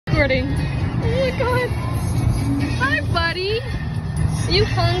recording. Oh my god. Hi, buddy. You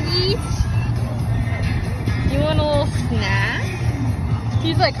hungry? You want a little snack?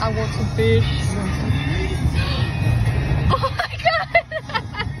 He's like, I want some fish. Oh my god.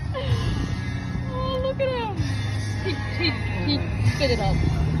 Oh, look at him. He spit it up.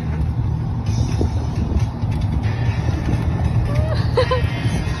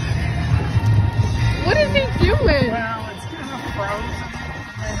 What is he doing? Well, it's kind of frozen.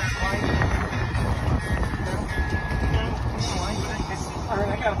 Alright,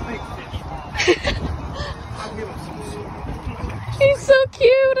 I got a big fish. I'll give him some soup. He's so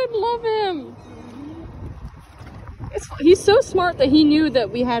cute. I love him. He's so smart that he knew that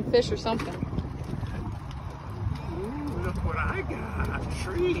we had fish or something. Ooh, look what I got.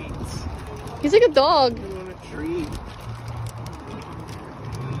 Treats. He's like a dog. You want a treat?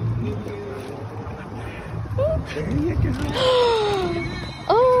 There you go.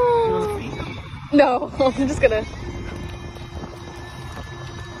 Oh. No, I'm just gonna.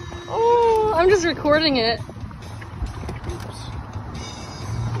 Oh, I'm just recording it. Oops.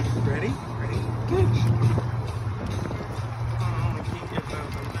 Ready? Ready? Good.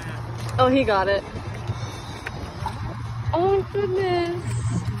 Oh, he got it. Oh my goodness.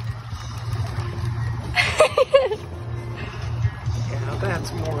 Yeah,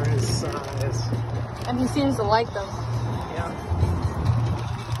 that's more his size. And he seems to like them. Yeah.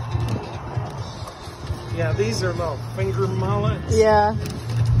 Yeah, these are little finger mullets. Yeah.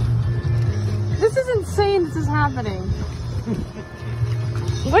 This is insane. This is happening.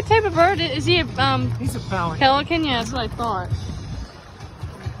 What type of bird is he? He's a pelican. Pelican? Yeah, that's what I thought.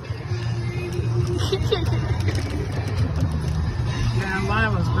 Yeah,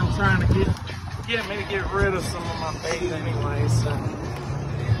 Lila's been trying to get me to get rid of some of my bait anyway, so.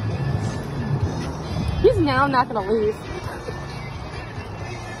 He's now not gonna leave.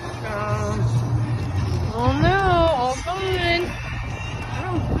 Oh no, all gone. I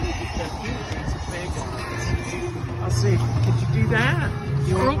don't think you can eat these big ones. I'll see. Could you do that?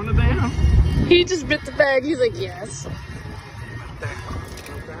 You want one of them? He just bit the bag. He's like, yes.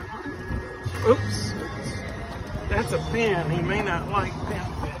 Oops. That's a pin. He may not like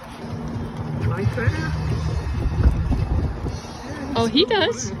pinfish. Like that? Oh, he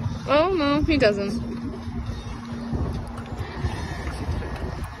does. Oh no, he doesn't.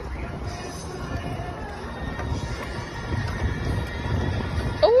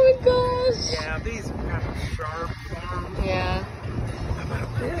 Oh my gosh. Yeah, these are kind of sharp ones. Yeah. How about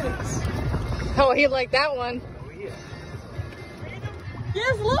this? Oh, he liked that one. Oh, yeah.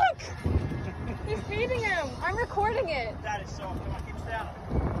 Yes, look. He's feeding him. I'm recording it. That is so cool. Keep down.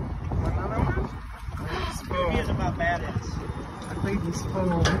 Another one? He's full. He is about bad is. I think he's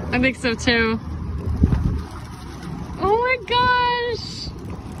full. I think so too. Oh my gosh.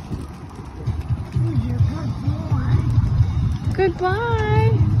 Oh, you're a good boy.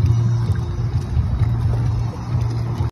 Goodbye.